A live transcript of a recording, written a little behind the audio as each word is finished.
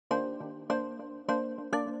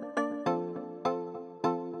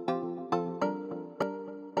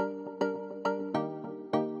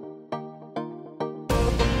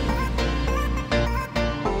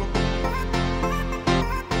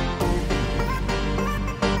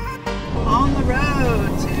road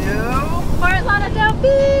to Fort Lauderdale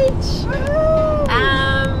Beach.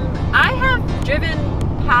 I have driven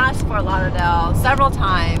past Fort Lauderdale several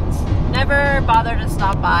times, never bothered to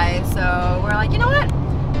stop by, so we're like, you know what?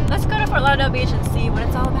 Let's go to Fort Lauderdale Beach and see what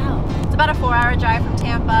it's all about. It's about a 4-hour drive from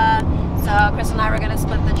Tampa, so Chris and I were going to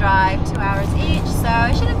split the drive 2 hours each, so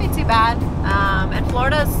it shouldn't be too bad. And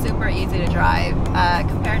Florida is super easy to drive.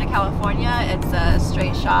 Compared to California, it's a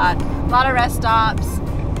straight shot, a lot of rest stops,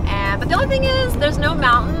 but the only thing is there's no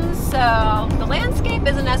mountains, so the landscape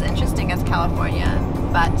isn't as interesting as California,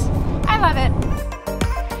 but I love it.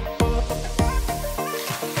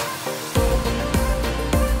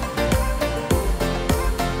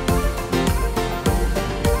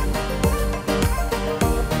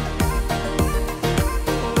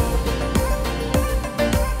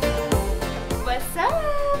 What's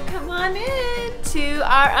up? Come on in to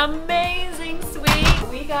our amazing suite.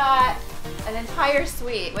 We got an entire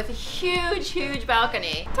suite with a huge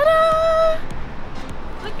balcony. Ta-da!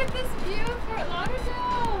 Look at this view of Fort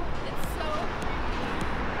Lauderdale. It's so pretty.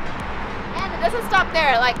 And it doesn't stop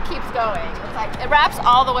there, it like keeps going. It's like, it wraps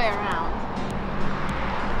all the way around.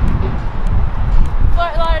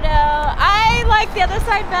 Fort Lauderdale. I like the other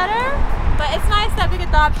side better, but it's nice that we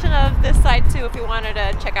get the option of this side too if we wanted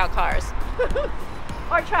to check out cars.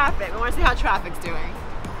 Or traffic. We want to see how traffic's doing.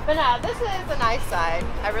 But no, this is the nice side.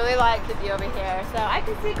 I really like the view over here. So I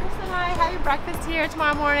can see Chris and I having breakfast here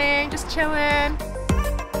tomorrow morning, just chilling.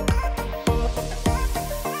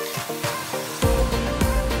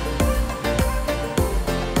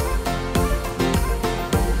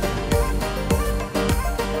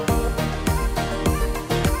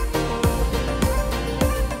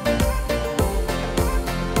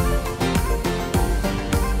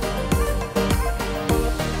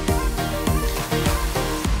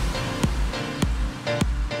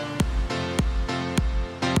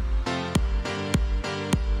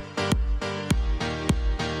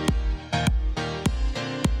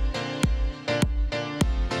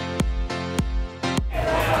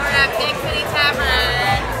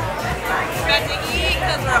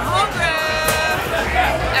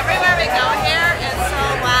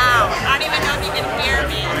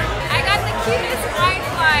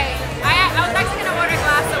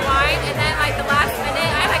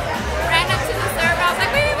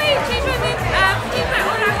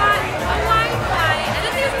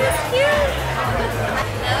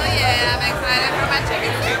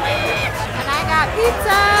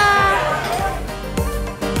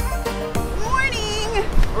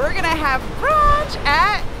 we're gonna have brunch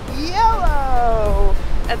at Yellow.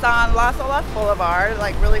 It's on Las Olas Boulevard,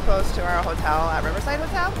 like really close to our hotel at Riverside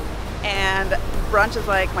Hotel. And brunch is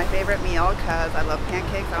like my favorite meal because I love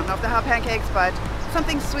pancakes. I don't know if they have pancakes, but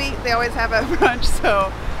something sweet they always have at brunch.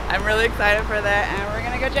 So I'm really excited for that, and we're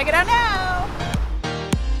gonna go check it out now.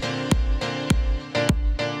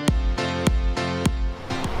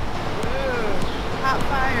 Ooh, hot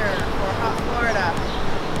fire for hot Florida.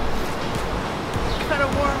 Gotta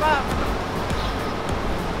warm up.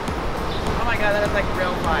 Oh my god, that is like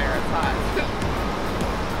real fire. It's hot.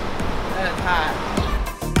 That is hot.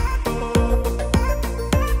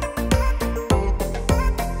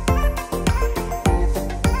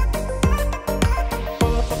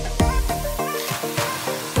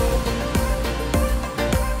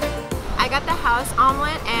 I got the house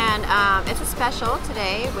omelet, and it's a special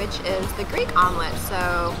today, which is the Greek omelet.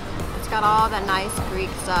 So it's got all the nice Greek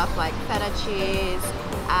stuff like feta cheese,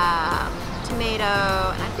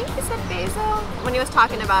 tomato, and I think he said basil. When he was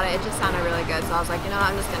talking about it, it just sounded really good. So I was like, you know what,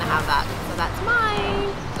 I'm just gonna have that. So that's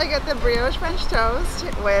mine. I got the brioche French toast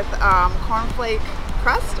with cornflake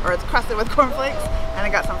crust, or it's crusted with cornflakes, and I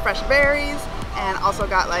got some fresh berries, and also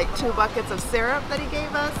got like 2 buckets of syrup that he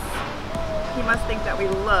gave us. He must think that we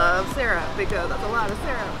love syrup because that's a lot of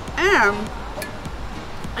syrup. And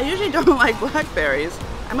I usually don't like blackberries.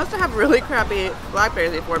 I must have had really crappy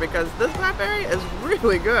blackberries before because this blackberry is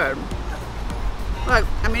really good. Like,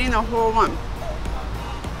 I'm eating the whole one.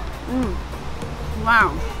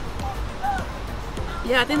 Wow.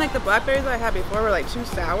 Yeah, I think like the blackberries I had before were like too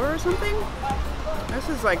sour or something. This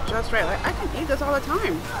is like just right. Like, I can eat this all the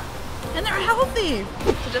time. And they're healthy.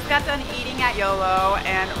 So just got done eating at YOLO,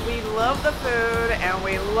 and we loved the food, and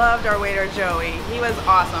we loved our waiter Joey. He was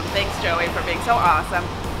awesome. Thanks Joey for being so awesome.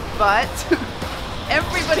 But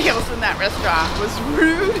everybody else in that restaurant was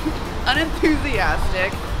rude,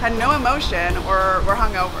 unenthusiastic, had no emotion, or were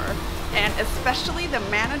hungover. And especially the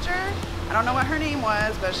manager, I don't know what her name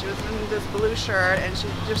was, but she was in this blue shirt, and she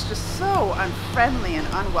was just so unfriendly and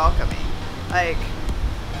unwelcoming. Like,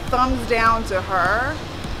 thumbs down to her.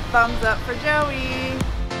 Thumbs up for Joey.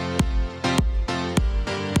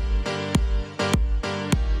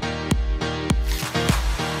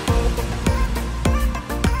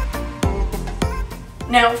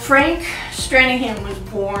 Frank Stranahan was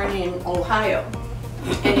born in Ohio,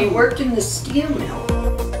 and he worked in the steel mill.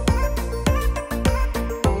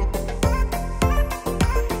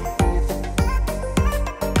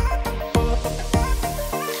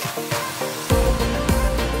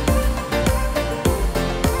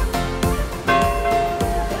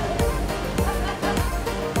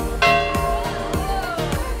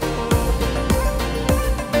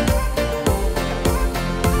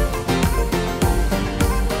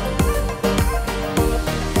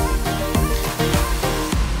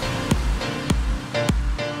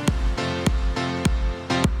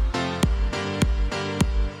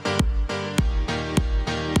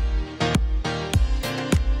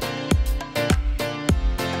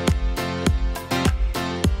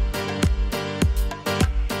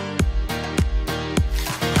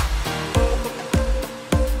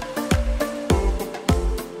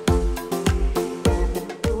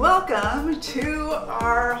 Welcome to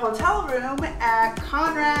our hotel room at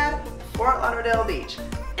Conrad, Fort Lauderdale Beach.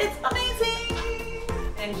 It's amazing!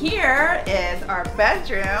 And here is our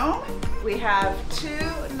bedroom. We have two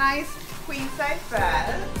nice queen size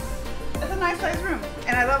beds. It's a nice size room.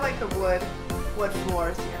 And I love like the wood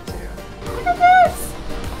floors here too. Look at this!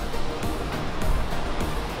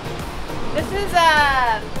 This is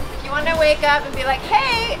if you want to wake up and be like,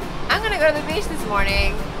 hey, I'm gonna go to the beach this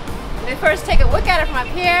morning. We first take a look at it from up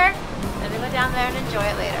here, then we go down there and enjoy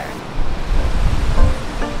it later.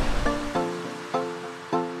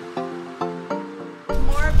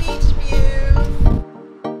 More beach views.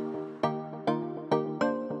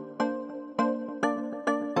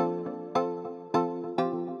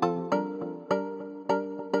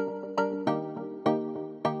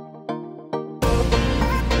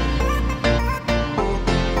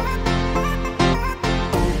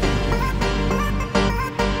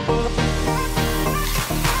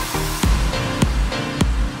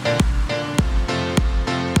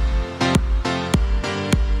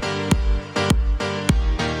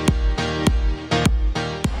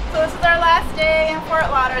 Day in Fort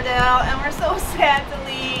Lauderdale, and we're so sad to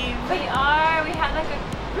leave. We are. We had like a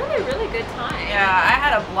really good time. Yeah, I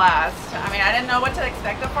had a blast. I mean, I didn't know what to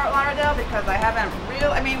expect of Fort Lauderdale because I haven't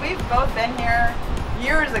we've both been here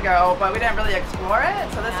years ago, but we didn't really explore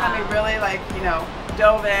it. So this time we really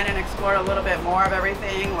dove in and explored a little bit more of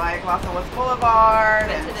everything, like Los Angeles Boulevard.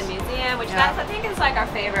 Went to the museum, which I think is like our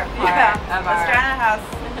favorite part of the our Stranahan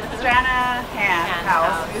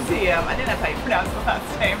House Museum. I didn't know how you pronounce the last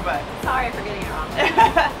name, but sorry for getting it wrong.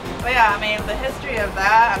 But yeah, I mean, the history of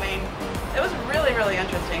that, I mean, it was really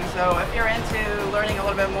interesting. So if you're into learning a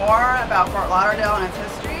little bit more about Fort Lauderdale and its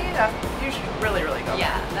history, you should really go.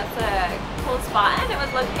 Yeah, that's a cool spot, and it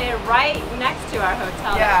was located right next to our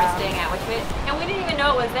hotel that we were staying at, and we didn't even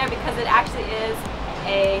know it was there because it actually is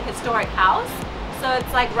a historic house. So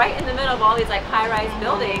it's like right in the middle of all these like high-rise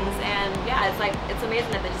buildings, and yeah, it's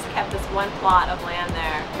amazing that they just kept this one plot of land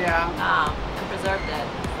there. Yeah. And preserved it.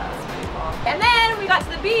 So that was pretty cool. And then we got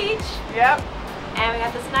to the beach. Yep. And we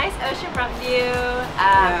got this nice oceanfront view.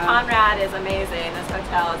 Conrad is amazing. This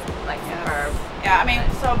hotel is like superb. Yeah, I mean,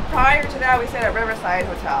 so prior to that, we stayed at Riverside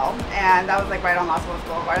Hotel, and that was like right on Los Angeles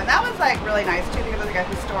Boulevard, and that was like really nice too because it was like a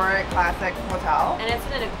historic, classic hotel. And it's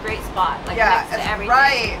in a great spot, like yeah, next to it's everything.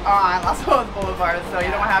 right on Los Angeles Boulevard, so you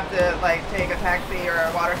don't have to like take a taxi or a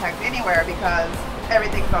water taxi anywhere because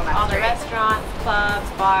everything's on that street. All the restaurants, clubs,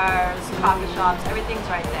 bars, coffee shops, everything's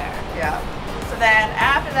right there. Yeah. So then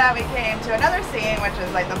after that, we came to another scene, which is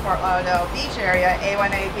like the Fort Lauderdale beach area,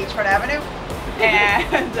 A1A Beachfront Avenue, and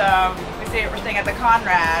we're staying at the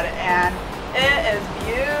Conrad, and it is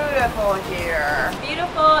beautiful here. It's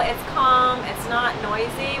beautiful, it's calm, it's not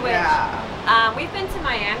noisy, which we've been to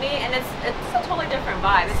Miami, and it's a totally different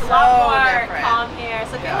vibe. It's a lot more calm here.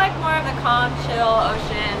 So if you like more of the calm, chill,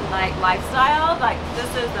 ocean like lifestyle, like this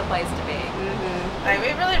is the place to be. Like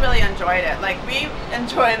we really enjoyed it. Like we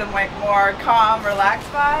enjoy the like more calm, relaxed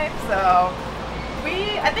vibe. So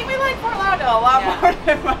I think we like Fort Lauderdale a lot more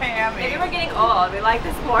than Miami. Maybe we're getting old. We like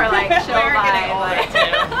this more like chill we're vibe. Getting older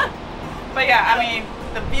too. But yeah, I mean,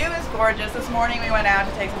 the view is gorgeous. This morning we went out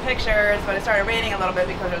to take some pictures, but it started raining a little bit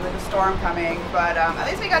because there was like a storm coming. But at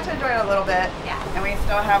least we got to enjoy it a little bit. Yeah. And we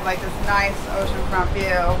still have like this nice oceanfront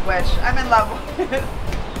view, which I'm in love with.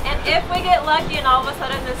 And if we get lucky and all of a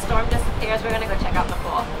sudden the storm disappears, we're gonna go check out the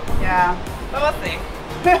pool. Yeah, but we'll see.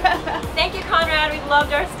 Thank you, Conrad. We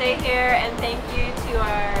loved our stay here, and thank you to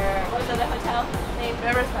our, what was the other hotel name?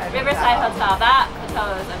 Riverside Hotel. That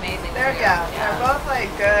hotel was amazing. They're both like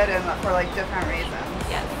good and for like different reasons.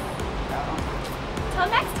 Yes. So. Till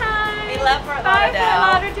next time. We love Fort Bye,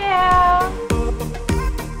 Lauderdale. Fort Lauderdale.